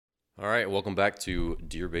All right, welcome back to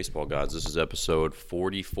Dear Baseball Gods. This is episode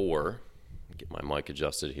 44. Get my mic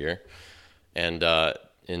adjusted here. And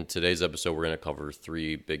in today's episode, we're going to cover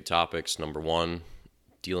three big topics. Number one,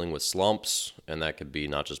 dealing with slumps, and that could be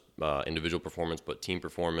not just individual performance, but team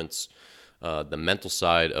performance, the mental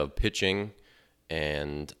side of pitching,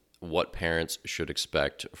 and what parents should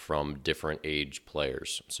expect from different age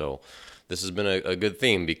players. So this has been a good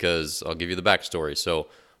theme because I'll give you the backstory. So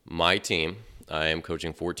my team, I am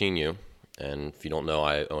coaching 14U, and if you don't know,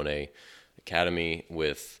 I own a academy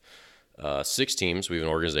with 6 teams. We have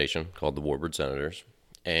an organization called the Warbird Senators,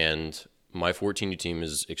 and my 14U team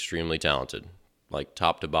is extremely talented, like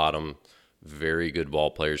top to bottom, very good ball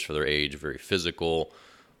players for their age, very physical.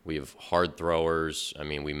 We have hard throwers. I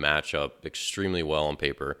mean, we match up extremely well on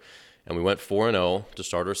paper, and we went 4-0 to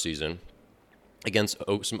start our season against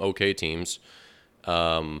some okay teams.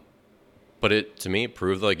 But to me, it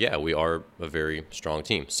proved like, yeah, we are a very strong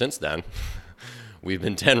team. Since then, we've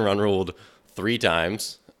been 10-run ruled 3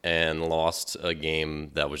 times and lost a game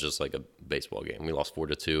that was just like a baseball game. We lost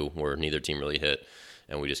 4-2, where neither team really hit,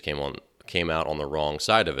 and we just came out on the wrong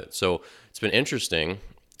side of it. So it's been interesting,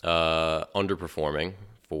 underperforming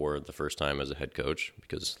for the first time as a head coach,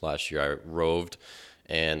 because last year I roved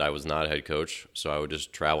and I was not a head coach. So I would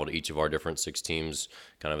just travel to each of our different 6 teams,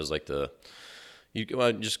 kind of as like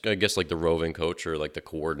I guess like the roving coach or like the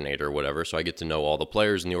coordinator or whatever. So I get to know all the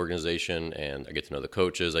players in the organization, and I get to know the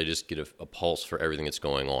coaches. I just get a pulse for everything that's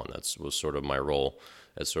going on. That was sort of my role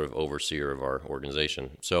as sort of overseer of our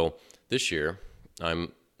organization. So this year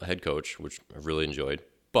I'm a head coach, which I really enjoyed,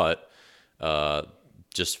 but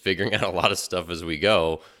just figuring out a lot of stuff as we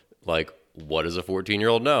go, like what does a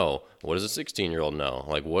 14-year-old know? What does a 16-year-old know?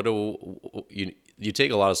 Like what do you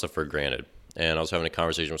take a lot of stuff for granted. And I was having a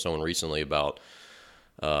conversation with someone recently about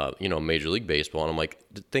Major League Baseball, and I'm like,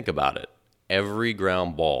 think about it. Every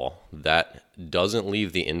ground ball that doesn't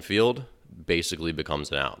leave the infield basically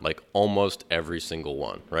becomes an out, like almost every single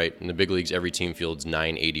one, right? In the big leagues, every team fields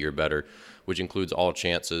 980 or better, which includes all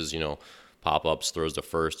chances, pop-ups, throws to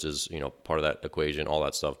first is, part of that equation, all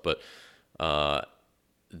that stuff. But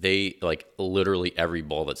they, like, literally every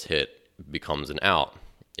ball that's hit becomes an out,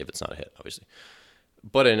 if it's not a hit, obviously.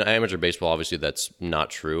 But in amateur baseball, obviously, that's not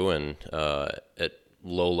true. And at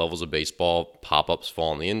low levels of baseball, pop-ups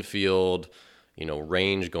fall in the infield.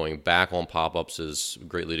 Range going back on pop-ups is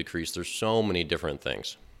greatly decreased. There's so many different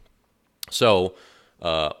things. So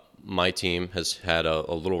my team has had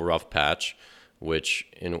a little rough patch,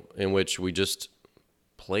 in which we just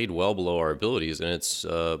played well below our abilities, and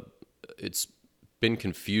it's been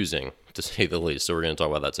confusing, to say the least. So we're going to talk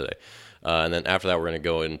about that today. And then after that, we're going to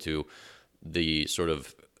go into the sort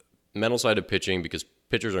of mental side of pitching, because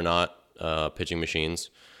pitchers are not pitching machines.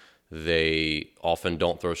 They often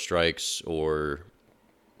don't throw strikes, or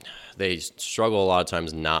they struggle a lot of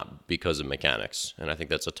times not because of mechanics. And I think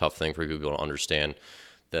that's a tough thing for people to understand,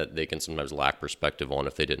 that they can sometimes lack perspective on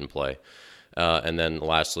if they didn't play. And then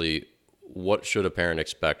lastly, what should a parent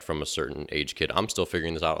expect from a certain age kid? I'm still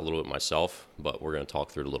figuring this out a little bit myself, but we're going to talk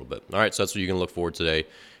through it a little bit. All right, so that's what you can look forward to today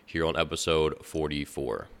here on episode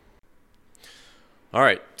 44. All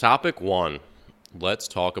right, topic 1. Let's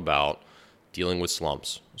talk about dealing with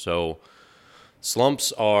slumps. So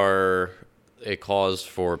slumps are a cause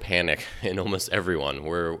for panic in almost everyone.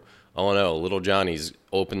 Where, oh no, little Johnny's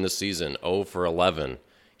opened the season 0 for 11.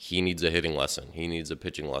 He needs a hitting lesson. He needs a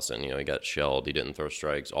pitching lesson. He got shelled. He didn't throw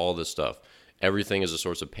strikes. All this stuff. Everything is a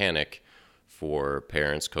source of panic for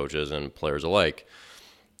parents, coaches, and players alike.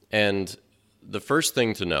 And the first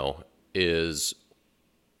thing to know is,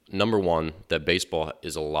 number one, that baseball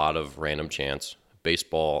is a lot of random chance.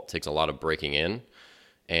 Baseball takes a lot of breaking in,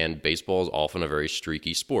 and baseball is often a very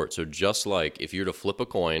streaky sport. So just like if you were to flip a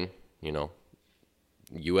coin,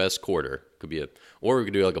 U.S. quarter, or we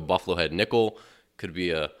could do like a Buffalo head nickel, could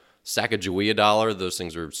be a Sacagawea dollar. Those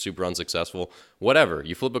things are super unsuccessful. Whatever,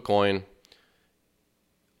 you flip a coin,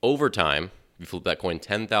 over time, you flip that coin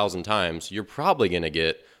 10,000 times, you're probably going to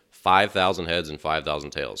get 5,000 heads and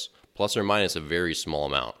 5,000 tails. Plus or minus a very small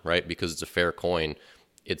amount, right? Because it's a fair coin,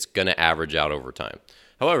 it's going to average out over time.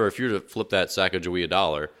 However, if you were to flip that Sacagawea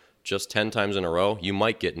dollar just 10 times in a row, you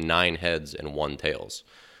might get 9 heads and 1 tails.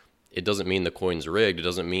 It doesn't mean the coin's rigged. It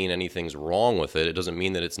doesn't mean anything's wrong with it. It doesn't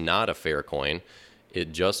mean that it's not a fair coin.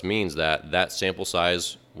 It just means that sample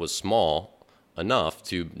size was small enough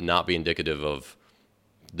to not be indicative of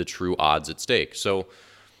the true odds at stake. So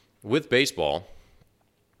with baseball,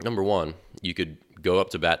 number one, you could go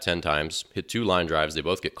up to bat 10 times, hit 2 line drives, they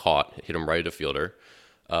both get caught, hit them right at a fielder.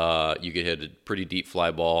 You could hit a pretty deep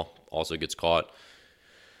fly ball, also gets caught.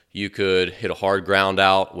 You could hit a hard ground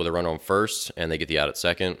out with a runner on first, and they get the out at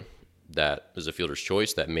second. that is a fielder's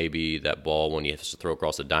choice, that maybe that ball, when he has to throw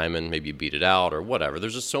across the diamond, maybe you beat it out or whatever.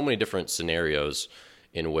 There's just so many different scenarios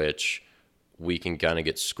in which we can kind of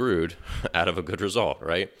get screwed out of a good result,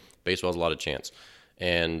 right? Baseball has a lot of chance.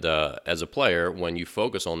 And as a player, when you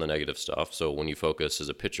focus on the negative stuff, so when you focus as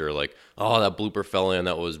a pitcher, like, oh, that blooper fell in,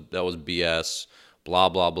 that was BS, blah,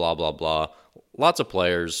 blah, blah, blah, blah. Lots of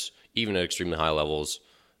players, even at extremely high levels,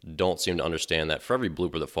 don't seem to understand that for every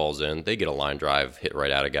blooper that falls in, they get a line drive hit right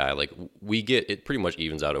at a guy. Like, it pretty much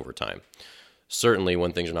evens out over time. Certainly,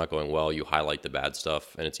 when things are not going well, you highlight the bad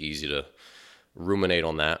stuff, and it's easy to ruminate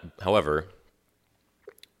on that. However,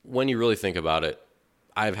 when you really think about it,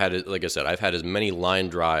 I've had as many line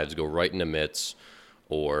drives go right into mitts,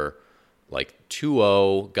 or like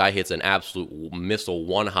 2-0, guy hits an absolute missile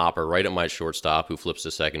one-hopper right at my shortstop, who flips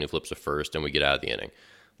to second, who flips to first, and we get out of the inning.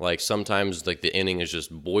 Like, sometimes, like, the inning is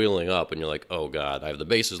just boiling up, and you're like, oh, God, I have the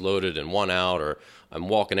bases loaded and 1 out, or I'm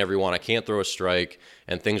walking everyone, I can't throw a strike,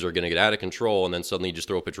 and things are going to get out of control, and then suddenly you just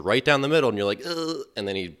throw a pitch right down the middle, and you're like, ugh, and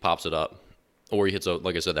then he pops it up. Or he hits,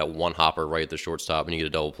 like I said, that one-hopper right at the shortstop, and you get a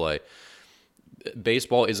double play.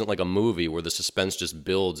 Baseball isn't like a movie where the suspense just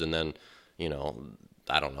builds and then,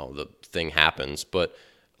 I don't know, the thing happens. But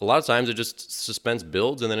a lot of times it just suspense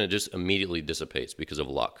builds and then it just immediately dissipates because of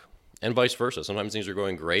luck. And vice versa. Sometimes things are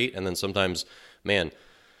going great, and then sometimes, man,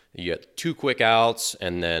 you get 2 quick outs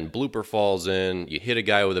and then blooper falls in. You hit a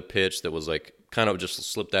guy with a pitch that was like kind of just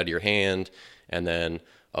slipped out of your hand, and then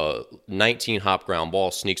a 19 hop ground ball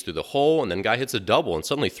sneaks through the hole, and then guy hits a double, and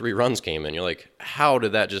suddenly 3 runs came in. You're like, how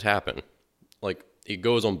did that just happen? Like, it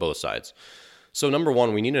goes on both sides. So number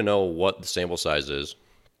one, we need to know what the sample size is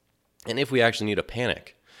and if we actually need to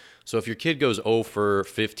panic. So if your kid goes 0 for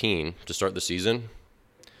 15 to start the season,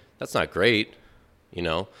 that's not great,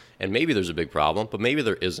 and maybe there's a big problem, but maybe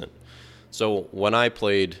there isn't. So when I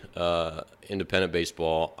played independent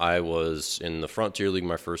baseball, I was in the Frontier League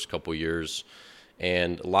my first couple years,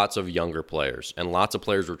 and lots of younger players, and lots of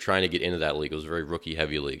players were trying to get into that league. It was a very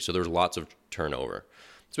rookie-heavy league, so there was lots of turnover.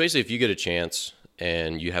 So basically, if you get a chance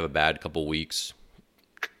and you have a bad couple weeks,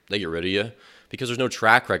 they get rid of you because there's no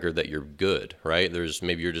track record that you're good, right?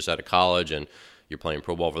 Maybe you're just out of college and you're playing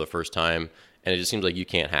pro ball for the first time, and it just seems like you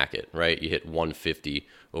can't hack it, right? You hit 150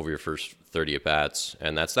 over your first 30 at-bats,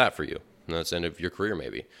 and that's that for you. And that's the end of your career,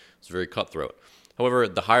 maybe. It's very cutthroat. However,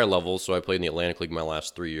 at the higher levels, so I played in the Atlantic League my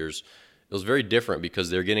last 3 years, it was very different because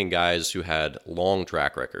they're getting guys who had long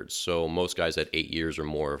track records. So most guys had 8 years or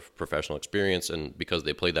more of professional experience, and because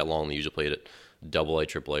they played that long, they usually played at AA,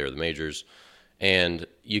 AAA, or the majors. And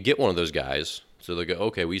you get one of those guys, so they go,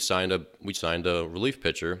 okay, we signed a relief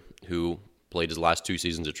pitcher who played his last 2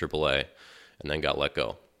 seasons at AAA and then got let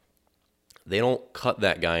go. They don't cut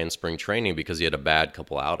that guy in spring training because he had a bad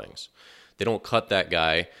couple outings. They don't cut that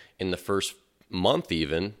guy in the first month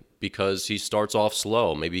even because he starts off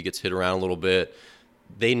slow. Maybe he gets hit around a little bit.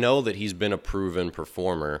 They know that he's been a proven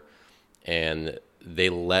performer, and they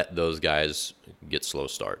let those guys get slow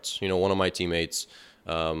starts. One of my teammates,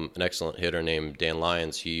 an excellent hitter named Dan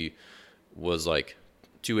Lyons, he was like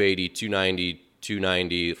 280, 290,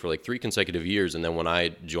 290 for like 3 consecutive years, and then when I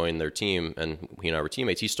joined their team and he and I were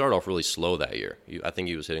teammates, he started off really slow that year. I think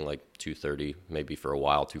he was hitting like 230, maybe for a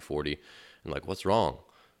while, 240. And like, what's wrong?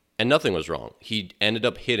 And nothing was wrong. He ended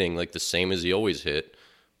up hitting like the same as he always hit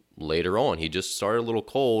later on. He just started a little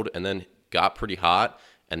cold and then got pretty hot,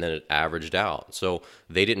 and then it averaged out. So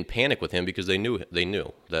they didn't panic with him because they knew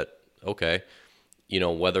that, okay,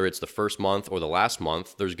 whether it's the first month or the last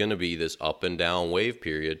month, there's going to be this up and down wave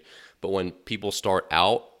period. But when people start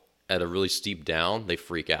out at a really steep down, they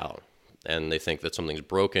freak out and they think that something's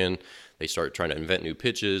broken. They start trying to invent new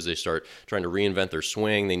pitches. They start trying to reinvent their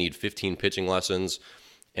swing. They need 15 pitching lessons.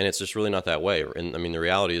 And it's just really not that way. And I mean, the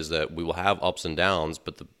reality is that we will have ups and downs,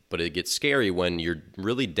 but it gets scary when you're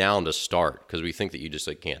really down to start because we think that you just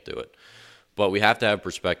can't do it. But we have to have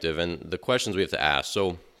perspective and the questions we have to ask.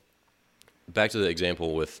 So back to the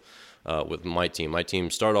example with my team. My team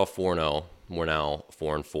started off 4-0. We're now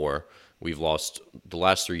 4-4. We've lost the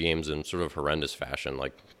last 3 games in sort of horrendous fashion,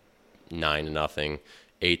 like 9-0,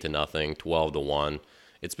 8-0, 12-1.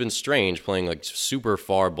 It's been strange playing like super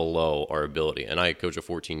far below our ability. And I coach a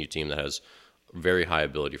 14U team that has very high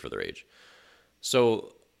ability for their age.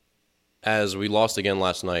 So as we lost again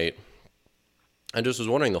last night, I just was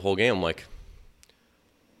wondering the whole game, I'm like,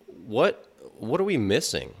 what are we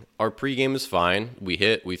missing? Our pregame is fine. We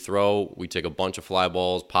hit, we throw, we take a bunch of fly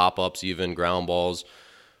balls, pop-ups even, ground balls.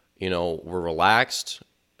 We're relaxed.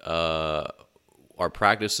 Our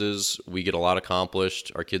practices, we get a lot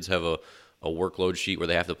accomplished. Our kids have a workload sheet where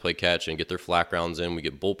they have to play catch and get their flat grounds in. We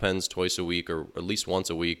get bullpens twice a week or at least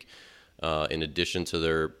once a week. in addition to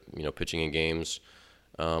their pitching in games.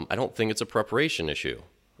 I don't think it's a preparation issue.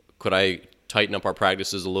 Could I tighten up our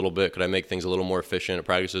practices a little bit? Could I make things a little more efficient at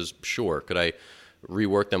practices? Sure. Could I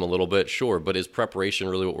rework them a little bit? Sure. But is preparation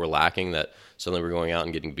really what we're lacking, that suddenly we're going out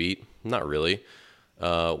and getting beat? Not really.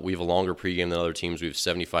 We have a longer pregame than other teams. We have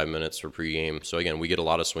 75 minutes for pregame. So, again, we get a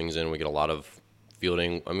lot of swings in. We get a lot of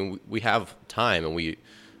fielding. I mean, we have time, and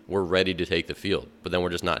we're ready to take the field. But then we're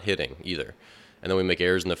just not hitting either. And then we make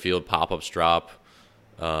errors in the field, pop-ups drop.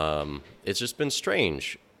 It's just been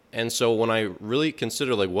strange. And so when I really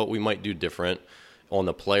consider like what we might do different on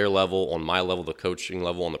the player level, on my level, the coaching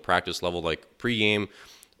level, on the practice level, like pregame,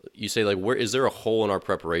 you say like, where is there a hole in our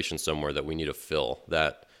preparation somewhere that we need to fill,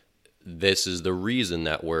 that this is the reason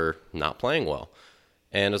that we're not playing well?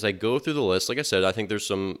 And as I go through the list, like I said, I think there's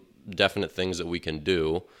some definite things that we can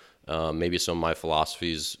do. Maybe some of my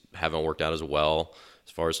philosophies haven't worked out as well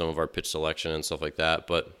as far as some of our pitch selection and stuff like that.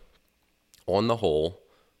 But on the whole,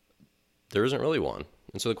 there isn't really one.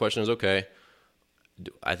 And so the question is, okay,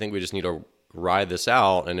 I think we just need to ride this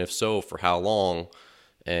out. And if so, for how long?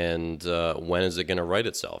 And when is it going to right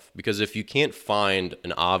itself? Because if you can't find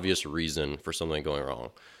an obvious reason for something going wrong,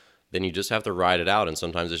 then you just have to ride it out. And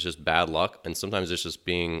sometimes it's just bad luck. And sometimes it's just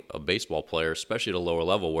being a baseball player, especially at a lower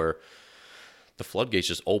level where the floodgates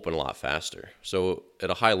just open a lot faster. So at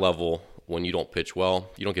a high level, when you don't pitch well,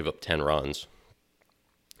 you don't give up 10 runs.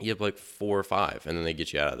 You have like 4 or 5, and then they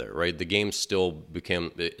get you out of there, right? The game still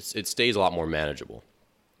it stays a lot more manageable.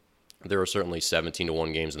 There are certainly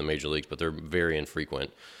 17-1 games in the major leagues, but they're very infrequent.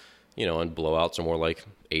 And blowouts are more like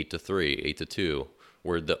 8-3, 8-2,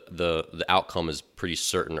 where the outcome is pretty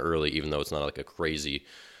certain early, even though it's not like a crazy,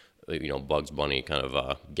 Bugs Bunny kind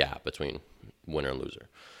of gap between winner and loser.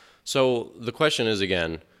 So the question is,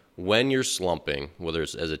 again, when you're slumping, whether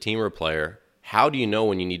it's as a team or a player, how do you know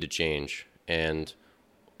when you need to change? And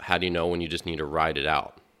how do you know when you just need to ride it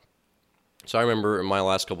out? So I remember in my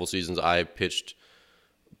last couple of seasons, I pitched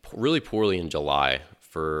really poorly in July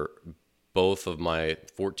for both of my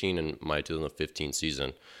 14 and my 2015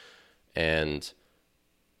 season. And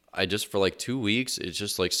I just, for like 2 weeks, it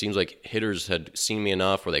just like seems like hitters had seen me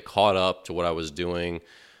enough where they caught up to what I was doing.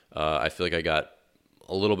 I feel like I got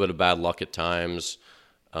a little bit of bad luck at times.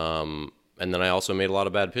 And then I also made a lot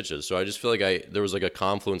of bad pitches. So I just feel like there was like a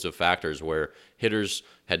confluence of factors where hitters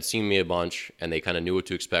had seen me a bunch and they kind of knew what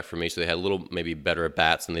to expect from me. So they had a little maybe better at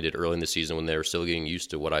bats than they did early in the season when they were still getting used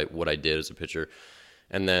to what I did as a pitcher.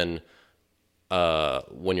 And then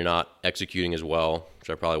when you're not executing as well, which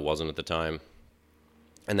I probably wasn't at the time,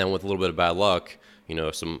 and then with a little bit of bad luck,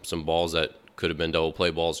 some balls that could have been double play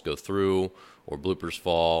balls go through, or bloopers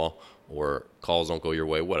fall, or calls don't go your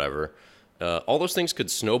way, whatever. All those things could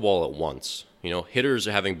snowball at once. Hitters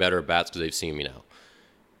are having better bats because they've seen me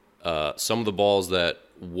now. Some of the balls that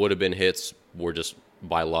would have been hits were just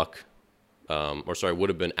by luck, would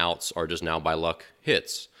have been outs are just now by luck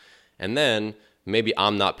hits. And then maybe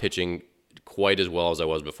I'm not pitching quite as well as I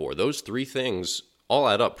was before. Those 3 things all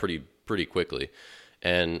add up pretty quickly.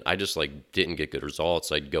 And I just didn't get good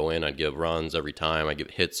results. I'd go in, I'd give runs every time, I'd give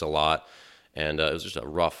hits a lot. And it was just a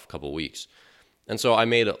rough couple of weeks. And so I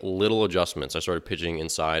made little adjustments. I started pitching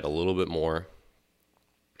inside a little bit more.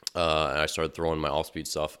 And I started throwing my off-speed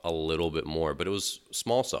stuff a little bit more. But it was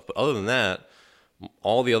small stuff. But other than that,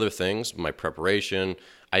 all the other things, my preparation,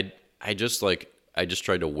 I just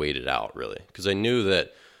tried to wait it out, really. Because I knew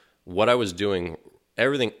that what I was doing,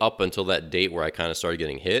 everything up until that date where I kind of started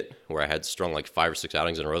getting hit, where I had strung 5 or 6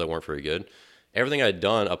 outings in a row that weren't very good, everything I'd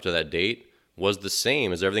done up to that date was the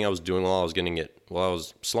same as everything I was doing while I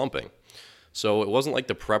was slumping. So it wasn't like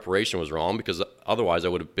the preparation was wrong, because otherwise I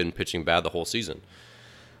would have been pitching bad the whole season.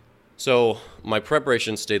 So my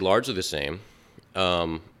preparation stayed largely the same.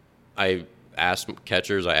 I asked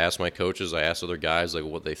catchers, I asked my coaches, I asked other guys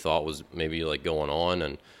what they thought was maybe going on,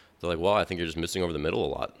 and they're like, well, I think you're just missing over the middle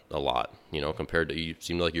a lot, compared to, you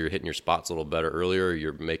seemed like you're hitting your spots a little better earlier,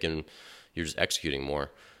 you're just executing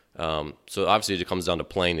more. So obviously it comes down to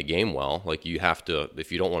playing the game well. You have to,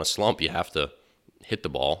 if you don't want to slump, you have to hit the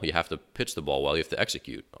ball, you have to pitch the ball well, you have to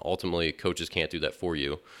execute. Ultimately, coaches can't do that for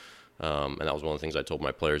you. And that was one of the things I told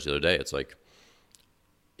my players the other day. It's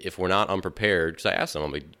if we're not unprepared, because I asked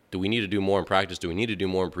them, do we need to do more in practice? Do we need to do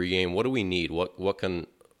more in pregame? What do we need? What can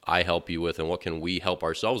I help you with, and what can we help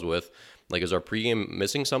ourselves with? Is our pregame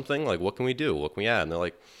missing something? What can we do? What can we add? And they're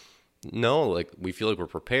like, no, we feel like we're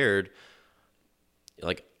prepared.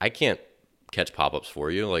 I can't catch pop-ups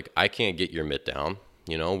for you. I can't get your mitt down.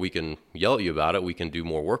 We can yell at you about it. We can do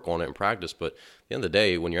more work on it in practice. But at the end of the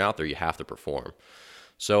day, when you're out there, you have to perform.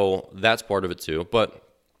 So that's part of it too. But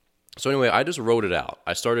So anyway, I just wrote it out.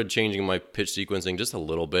 I started changing my pitch sequencing just a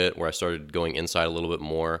little bit, where I started going inside a little bit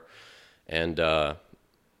more, and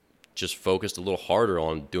just focused a little harder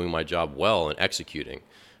on doing my job well and executing.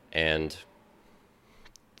 And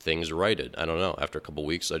things righted. I don't know. After a couple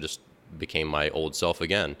weeks, I just became my old self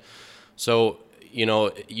again. So,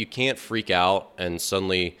 you can't freak out and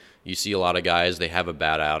suddenly you see a lot of guys, they have a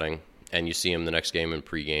bad outing, and you see them the next game in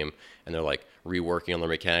pregame, and they're like reworking on their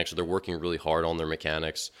mechanics, or they're working really hard on their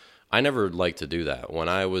mechanics. I never liked to do that. When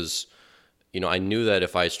I was, I knew that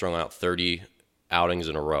if I strung out 30 outings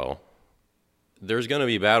in a row, there's going to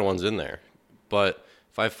be bad ones in there. But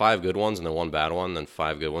if I have 5 good ones and then 1 bad one, then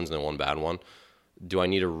 5 good ones and then 1 bad one, do I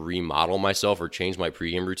need to remodel myself or change my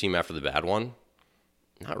pregame routine after the bad one?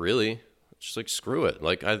 Not really. Just like, screw it.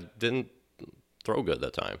 Like, I didn't throw good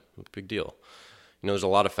that time. Big deal. There's a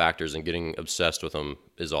lot of factors, and getting obsessed with them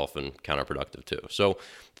is often counterproductive too. So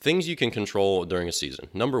things you can control during a season.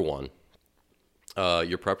 Number 1,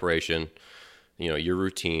 your preparation, your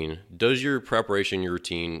routine. Does your preparation, your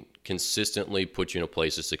routine consistently put you in a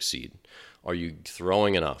place to succeed? Are you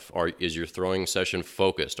throwing enough? Is your throwing session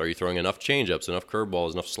focused? Are you throwing enough changeups, enough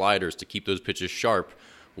curveballs, enough sliders to keep those pitches sharp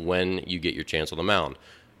when you get your chance on the mound?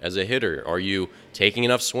 As a hitter, are you taking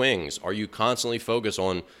enough swings? Are you constantly focused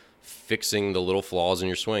on fixing the little flaws in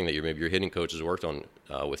your swing that maybe your hitting coach has worked on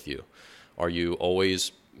with you? Are you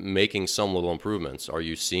always making some little improvements? Are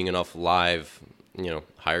you seeing enough live,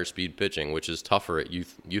 higher speed pitching, which is tougher at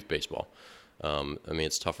youth baseball?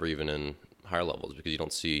 It's tougher even in higher levels because you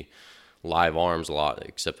don't see live arms a lot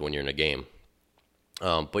except when you're in a game.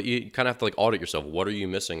 But you kind of have to like audit yourself. What are you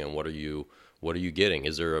missing, and what are you getting?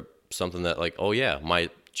 Is there something that like, oh yeah, my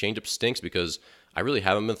changeup stinks because I really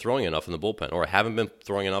haven't been throwing enough in the bullpen, or I haven't been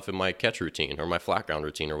throwing enough in my catch routine or my flat ground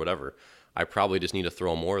routine or whatever. I probably just need to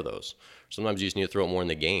throw more of those. Sometimes you just need to throw it more in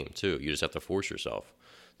the game too. You just have to force yourself.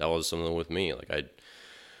 That was something with me. Like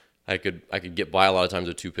I could get by a lot of times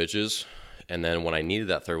with 2 pitches, and then when I needed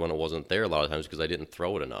that third one, it wasn't there a lot of times because I didn't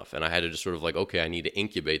throw it enough. And I had to just sort of like, okay, I need to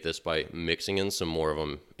incubate this by mixing in some more of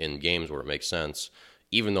them in games where it makes sense,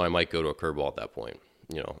 even though I might go to a curveball at that point,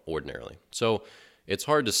 ordinarily. So it's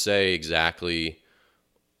hard to say exactly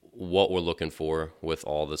what we're looking for with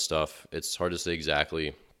all this stuff. It's hard to say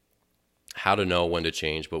exactly how to know when to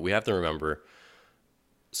change, but we have to remember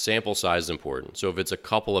sample size is important. So if it's a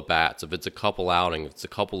couple of bats, if it's a couple outings, if it's a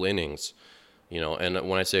couple innings, and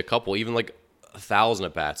when I say a couple, even like 1,000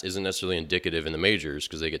 at bats isn't necessarily indicative in the majors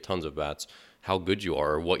because they get tons of bats, how good you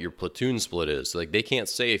are or what your platoon split is. So like they can't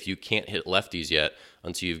say if you can't hit lefties yet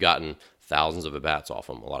until you've gotten thousands of at bats off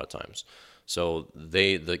them a lot of times. So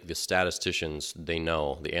the statisticians, they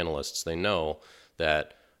know, the analysts, they know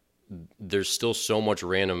that there's still so much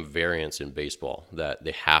random variance in baseball that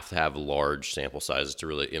they have to have large sample sizes to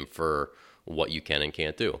really infer what you can and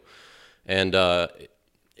can't do. And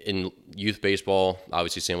in youth baseball,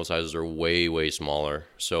 obviously sample sizes are way, way smaller.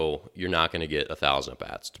 So you're not going to get 1,000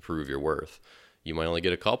 at-bats to prove your worth. You might only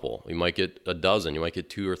get a couple. You might get a dozen. You might get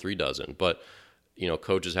 2 or 3 dozen. But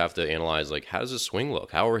coaches have to analyze, like, how does his swing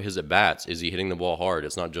look? How are his at-bats? Is he hitting the ball hard?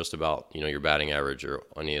 It's not just about, your batting average or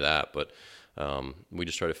any of that, but we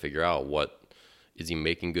just try to figure out is he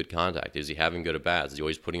making good contact? Is he having good at-bats? Is he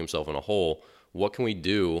always putting himself in a hole? What can we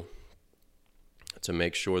do to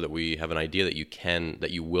make sure that we have an idea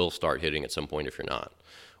that you will start hitting at some point if you're not,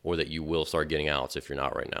 or that you will start getting outs if you're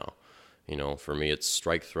not right now? For me, it's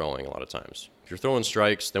strike throwing a lot of times. If you're throwing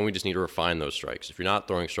strikes, then we just need to refine those strikes. If you're not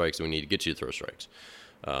throwing strikes, then we need to get you to throw strikes.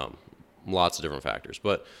 Lots of different factors.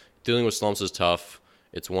 But dealing with slumps is tough.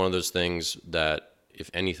 It's one of those things that, if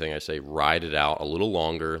anything, I say ride it out a little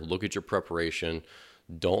longer. Look at your preparation.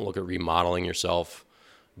 Don't look at remodeling yourself,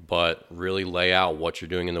 but really lay out what you're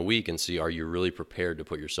doing in the week and see, are you really prepared to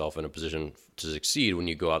put yourself in a position to succeed when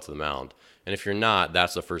you go out to the mound? And if you're not,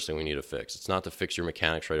 that's the first thing we need to fix. It's not to fix your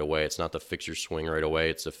mechanics right away. It's not to fix your swing right away.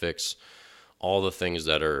 It's to fix all the things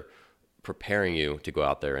that are preparing you to go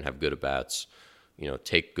out there and have good at-bats,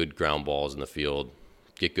 take good ground balls in the field,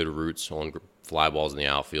 get good roots on fly balls in the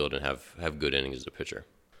outfield, and have good innings as a pitcher.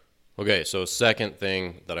 Okay, so second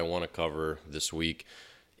thing that I want to cover this week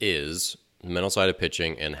is the mental side of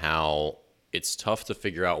pitching and how it's tough to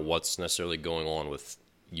figure out what's necessarily going on with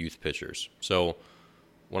youth pitchers. So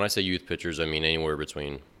when I say youth pitchers, I mean anywhere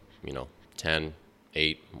between, 10,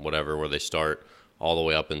 8, whatever, where they start all the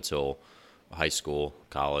way up until high school,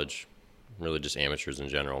 college, really just amateurs in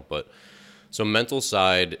general. But so mental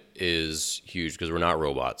side is huge because we're not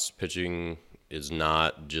robots. Pitching is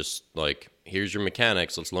not just like, here's your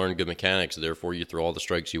mechanics, let's learn good mechanics, therefore you throw all the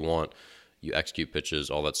strikes you want, you execute pitches,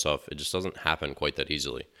 all that stuff. It just doesn't happen quite that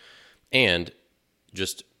easily. And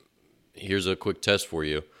just here's a quick test for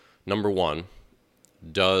you. Number one,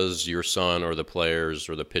 does your son or the players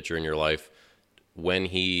or the pitcher in your life, when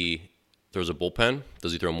he throws a bullpen,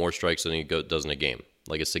 does he throw more strikes than he does in a game?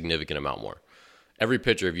 Like a significant amount more. Every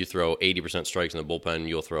pitcher, if you throw 80% strikes in the bullpen,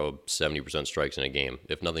 you'll throw 70% strikes in a game.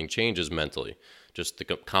 If nothing changes mentally, just the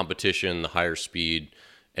competition, the higher speed,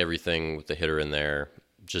 everything with the hitter in there,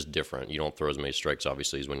 just different. You don't throw as many strikes,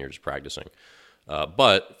 obviously, as when you're just practicing.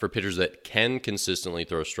 But for pitchers that can consistently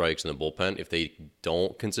throw strikes in the bullpen, if they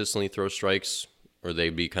don't consistently throw strikes, or they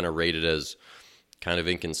be kind of rated as kind of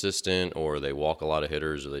inconsistent, or they walk a lot of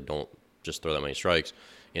hitters, or they don't just throw that many strikes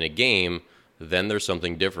in a game, then there's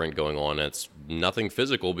something different going on. It's nothing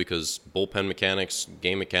physical, because bullpen mechanics,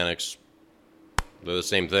 game mechanics, they're the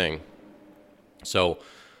same thing. So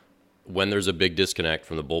when there's a big disconnect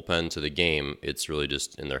from the bullpen to the game, it's really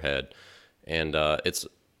just in their head. And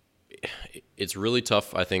it's really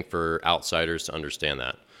tough, I think, for outsiders to understand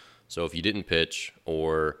that. So if you didn't pitch,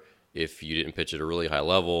 or if you didn't pitch at a really high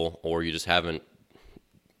level, or you just haven't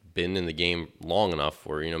been in the game long enough,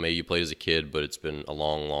 or maybe you played as a kid but it's been a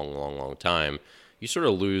long time, you sort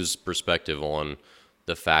of lose perspective on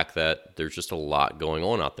the fact that there's just a lot going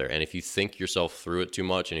on out there. And if you think yourself through it too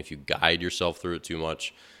much, and if you guide yourself through it too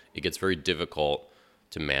much, it gets very difficult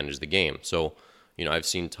to manage the game. So I've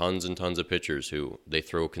seen tons and tons of pitchers who they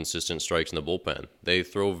throw consistent strikes in the bullpen. They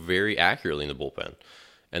throw very accurately in the bullpen.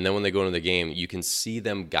 And then when they go into the game, you can see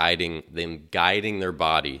them guiding their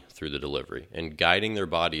body through the delivery. And guiding their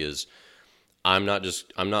body is, I'm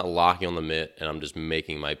not locking on the mitt and I'm just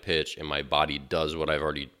making my pitch and my body does what I've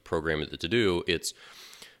already programmed it to do. It's,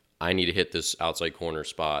 I need to hit this outside corner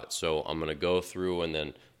spot, so I'm going to go through and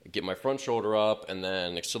then get my front shoulder up and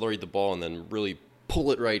then accelerate the ball and then really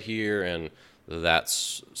pull it right here. And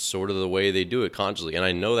that's sort of the way they do it consciously. And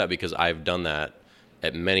I know that because I've done that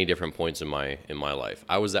at many different points in my life.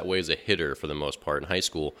 I was that way as a hitter for the most part. In high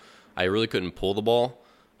school, I really couldn't pull the ball.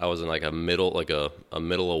 I was in like a middle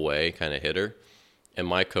away kind of hitter. And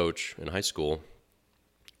my coach in high school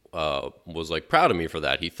was like proud of me for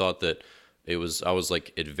that. He thought that I was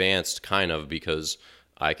like advanced kind of, because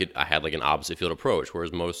I had like an opposite field approach,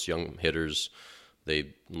 whereas most young hitters,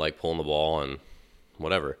 they like pulling the ball and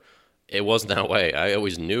whatever. It wasn't that way. I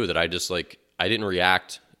always knew that I didn't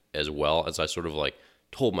react as well as I sort of like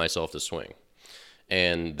told myself to swing.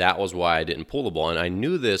 And that was why I didn't pull the ball. And I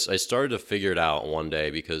knew this. I started to figure it out one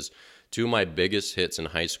day, because two of my biggest hits in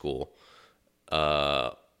high school,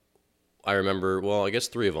 I remember, well, I guess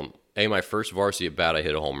three of them. My first varsity at bat, I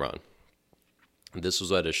hit a home run. This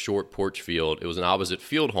was at a short porch field. It was an opposite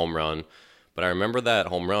field home run, but I remember that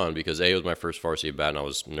home run because A, it was my first varsity at bat and I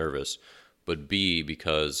was nervous, but B,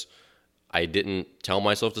 because I didn't tell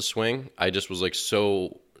myself to swing. I just was like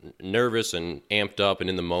so nervous and amped up and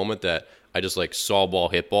in the moment that I just like saw ball,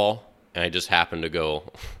 hit ball, and I just happened to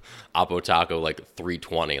go Oppo Taco like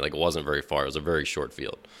 320. Like it wasn't very far. It was a very short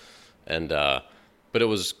field. And but it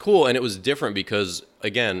was cool, and it was different because,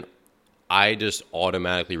 again, I just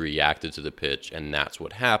automatically reacted to the pitch, and that's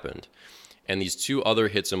what happened. And these two other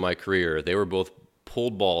hits in my career, they were both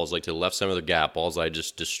pulled balls, like to the left center of the gap, balls I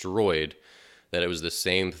just destroyed, that it was the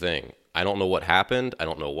same thing. I don't know what happened. I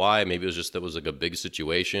don't know why. Maybe it was just that it was like a big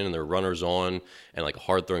situation and there were runners on and like a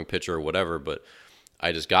hard-throwing pitcher or whatever, but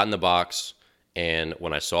I just got in the box, and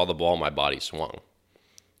when I saw the ball, my body swung.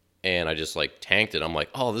 And I just like tanked it. I'm like,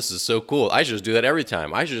 oh, this is so cool. I should just do that every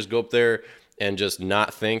time. I should just go up there and just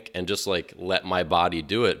not think and just like let my body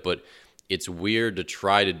do it. But it's weird to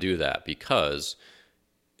try to do that because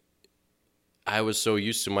I was so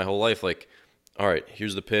used to my whole life, like, all right,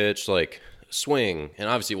 here's the pitch, like swing. And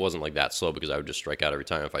obviously it wasn't like that slow because I would just strike out every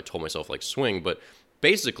time if I told myself like swing. But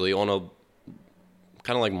basically on a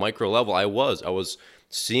kind of like micro level, I was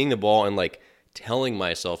seeing the ball and like telling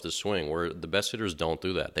myself to swing, where the best hitters don't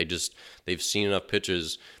do that. They've seen enough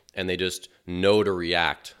pitches and they just know to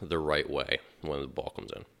react the right way when the ball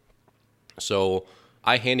comes in. So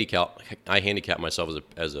I handicap myself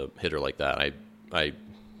as a hitter like that. I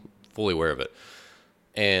fully aware of it.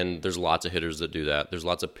 And there's lots of hitters that do that. There's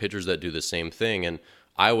lots of pitchers that do the same thing. And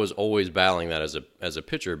I was always battling that as a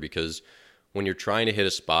pitcher, because when you're trying to hit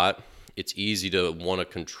a spot, it's easy to want to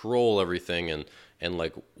control everything and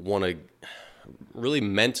like want to really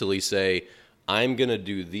mentally say, I'm going to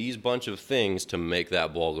do these bunch of things to make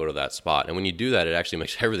that ball go to that spot. And when you do that, it actually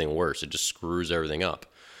makes everything worse. It just screws everything up.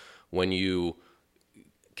 When you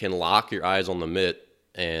can lock your eyes on the mitt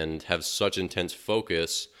and have such intense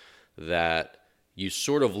focus that you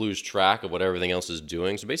sort of lose track of what everything else is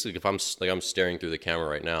doing. So basically, if I'm staring through the camera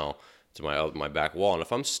right now to my back wall, and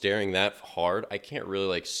if I'm staring that hard, I can't really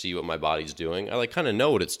like see what my body's doing. I like kind of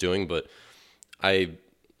know what it's doing, but I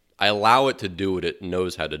I allow it to do what it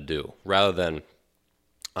knows how to do, rather than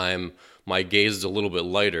my gaze is a little bit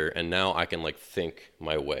lighter, and now I can like think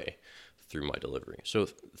my way through my delivery. So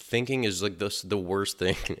thinking is like the worst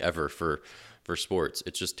thing ever for sports.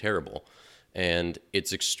 It's just terrible, and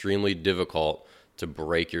it's extremely difficult to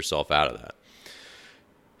break yourself out of that.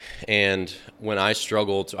 And when I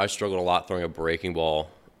struggled a lot throwing a breaking ball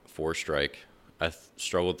for strike. I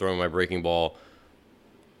struggled throwing my breaking ball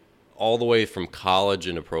all the way from college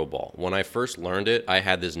into pro ball. When I first learned it, I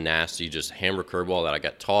had this nasty just hammer curveball that I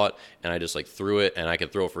got taught, and I just like threw it, and I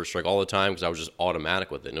could throw it for a strike all the time because I was just automatic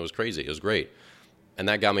with it, and it was crazy. It was great. And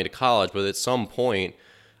that got me to college, but at some point,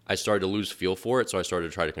 I started to lose feel for it, so I started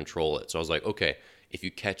to try to control it. So I was like, okay, if you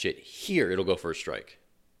catch it here, it'll go for a strike.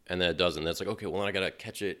 And then it doesn't. That's like, okay, well, then I got to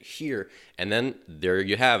catch it here. And then there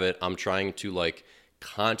you have it. I'm trying to like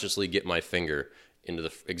consciously get my finger into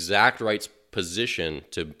the exact right position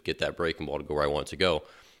to get that breaking ball to go where I want it to go.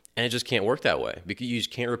 And it just can't work that way because you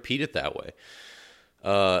just can't repeat it that way.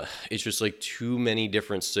 It's just like too many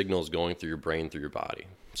different signals going through your brain, through your body.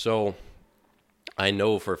 So I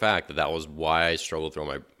know for a fact that was why I struggled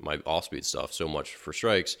throwing my off-speed stuff so much for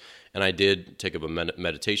strikes. And I did take up a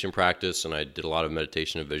meditation practice, and I did a lot of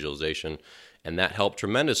meditation and visualization. And that helped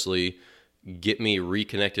tremendously get me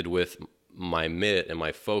reconnected with my mitt and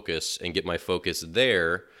my focus and get my focus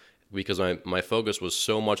there, because my focus was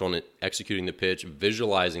so much on executing the pitch,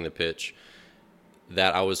 visualizing the pitch,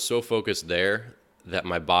 that I was so focused there that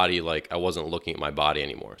my body, like I wasn't looking at my body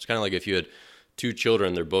anymore. It's kind of like if you had two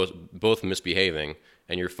children, they're both misbehaving,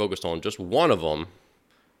 and you're focused on just one of them,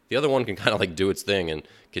 the other one can kind of like do its thing and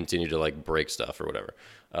continue to like break stuff or whatever.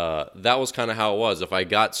 That was kind of how it was. If I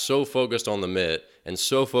got so focused on the mitt and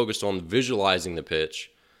so focused on visualizing the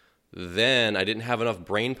pitch, then I didn't have enough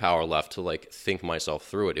brain power left to like think myself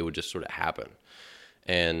through it. It would just sort of happen.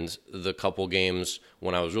 And the couple games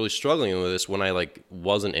when I was really struggling with this, when I like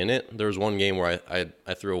wasn't in it, there was one game where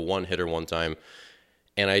I threw a one hitter one time,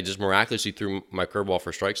 and I just miraculously threw my curveball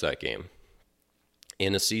for strikes that game.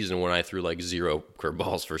 In a season when I threw like 0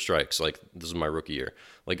 curveballs for strikes, like this is my rookie year,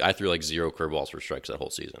 like I threw like 0 curveballs for strikes that whole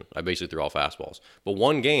season. I basically threw all fastballs. But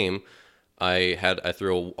one game, I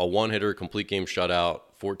threw a one hitter, complete game shutout,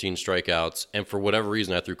 14 strikeouts, and for whatever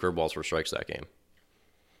reason, I threw curveballs for strikes that game.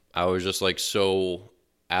 I was just like so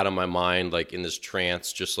out of my mind, like in this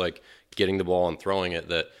trance, just like getting the ball and throwing it,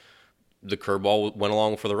 that the curveball went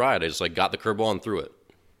along for the ride. I just like got the curveball and threw it,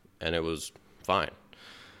 and it was fine.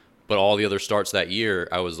 But all the other starts that year,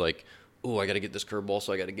 I was like, oh, I got to get this curveball,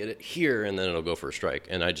 so I got to get it here, and then it'll go for a strike.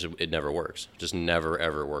 And it never works. Just never,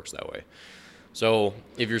 ever works that way. So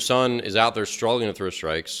if your son is out there struggling to throw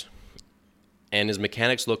strikes, and his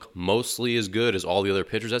mechanics look mostly as good as all the other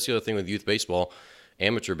pitchers, that's the other thing with youth baseball,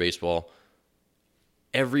 amateur baseball.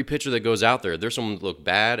 Every pitcher that goes out there, there's some that look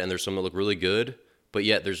bad, and there's some that look really good, but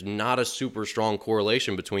yet there's not a super strong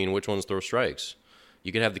correlation between which ones throw strikes.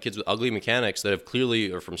 You could have the kids with ugly mechanics that have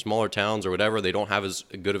clearly are from smaller towns or whatever. They don't have as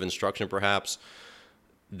good of instruction, perhaps.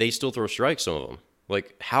 They still throw strikes, some of them.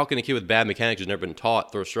 Like, how can a kid with bad mechanics who's never been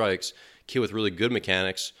taught throw strikes? A kid with really good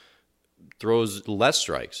mechanics throws less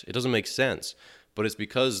strikes. It doesn't make sense. But it's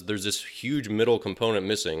because there's this huge middle component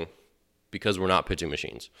missing because we're not pitching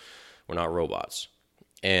machines. We're not robots.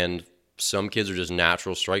 And some kids are just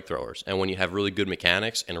natural strike throwers. And when you have really good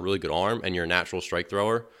mechanics and a really good arm and you're a natural strike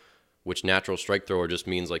thrower, which natural strike thrower just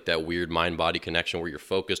means like that weird mind-body connection where you're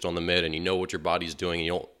focused on the mitt and you know what your body's doing and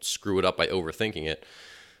you don't screw it up by overthinking it,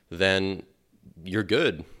 then you're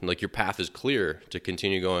good. Like your path is clear to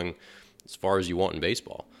continue going as far as you want in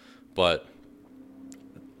baseball. But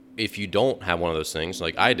if you don't have one of those things,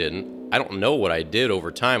 like I didn't, I don't know what I did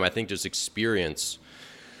over time. I think just experience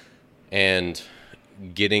and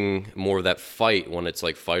getting more of that fight when it's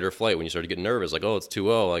like fight or flight, when you start to get nervous, like, oh, it's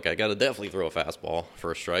 2-0, like I got to definitely throw a fastball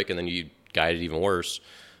for a strike, and then you guide it even worse.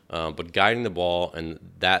 But guiding the ball and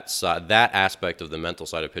that aspect of the mental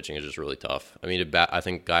side of pitching is just really tough. I mean, I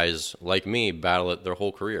think guys like me battle it their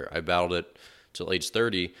whole career. I battled it till age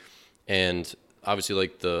 30, and obviously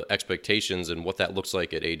like the expectations and what that looks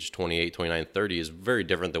like at age 28, 29, 30 is very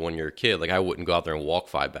different than when you're a kid. Like I wouldn't go out there and walk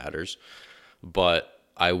 5 batters, but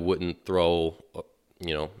I wouldn't throw a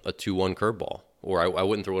 2-1 curveball, or I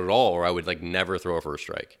wouldn't throw it at all, or I would like never throw it for a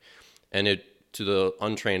strike. And it, to the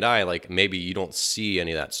untrained eye, like maybe you don't see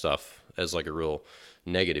any of that stuff as like a real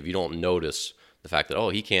negative. You don't notice the fact that, oh,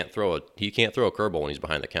 he can't throw a curveball when he's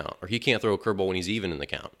behind the count, or he can't throw a curveball when he's even in the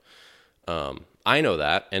count. I know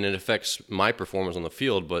that, and it affects my performance on the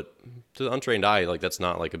field, but to the untrained eye, like that's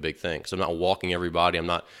not like a big thing. So I'm not walking everybody. I'm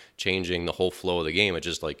not changing the whole flow of the game. It's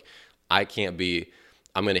just like I can't be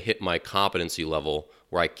I'm going to hit my competency level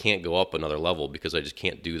where I can't go up another level because I just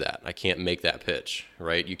can't do that. I can't make that pitch,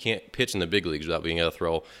 right? You can't pitch in the big leagues without being able to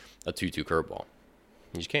throw a 2-2 curveball.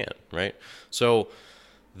 You just can't, right? So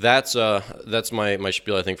that's my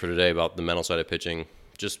spiel, I think, for today about the mental side of pitching.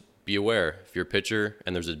 Just be aware. If you're a pitcher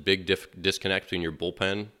and there's a big disconnect between your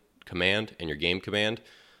bullpen command and your game command,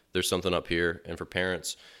 there's something up here. And for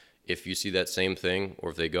parents, if you see that same thing, or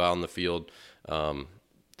if they go out on the field,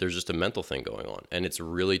 there's just a mental thing going on. And it's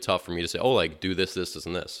really tough for me to say, oh, like, do this, this,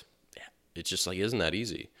 and this. It's just like, isn't that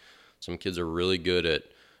easy? Some kids are really good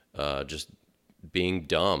at just being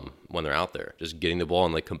dumb when they're out there, just getting the ball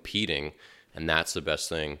and like competing. And that's the best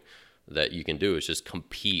thing that you can do, is just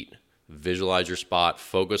compete. Visualize your spot,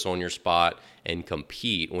 focus on your spot, and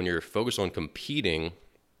compete. When you're focused on competing,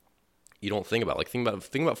 you don't think about think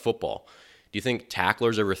about football. Do you think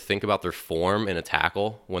tacklers ever think about their form in a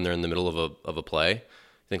tackle when they're in the middle of a play?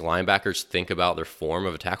 You think linebackers think about their form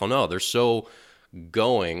of a tackle? No, they're so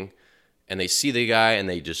going, and they see the guy and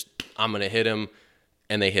they just, I'm going to hit him,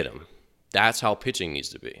 and they hit him. That's how pitching needs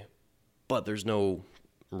to be. But there's no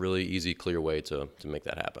really easy, clear way to make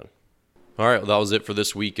that happen. All right, well, that was it for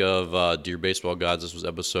this week of Dear Baseball Gods. This was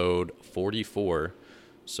episode 44.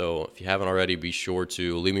 So if you haven't already, be sure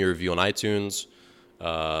to leave me a review on iTunes.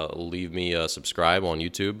 Leave me a subscribe on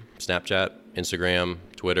YouTube, Snapchat, Instagram,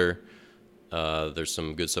 Twitter. There's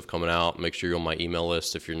some good stuff coming out. Make sure you're on my email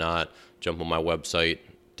list. If you're not, jump on my website,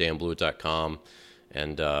 danblewett.com.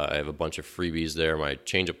 And I have a bunch of freebies there. My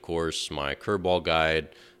changeup course, my curveball guide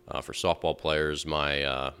for softball players,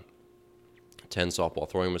 my 10 softball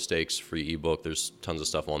throwing mistakes free ebook. There's tons of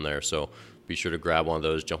stuff on there. So be sure to grab one of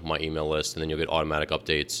those, jump on my email list, and then you'll get automatic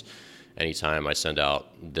updates anytime I send out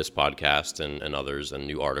this podcast and others and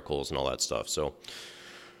new articles and all that stuff. So,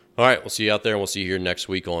 all right, we'll see you out there, and we'll see you here next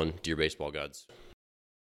week on Dear Baseball Gods.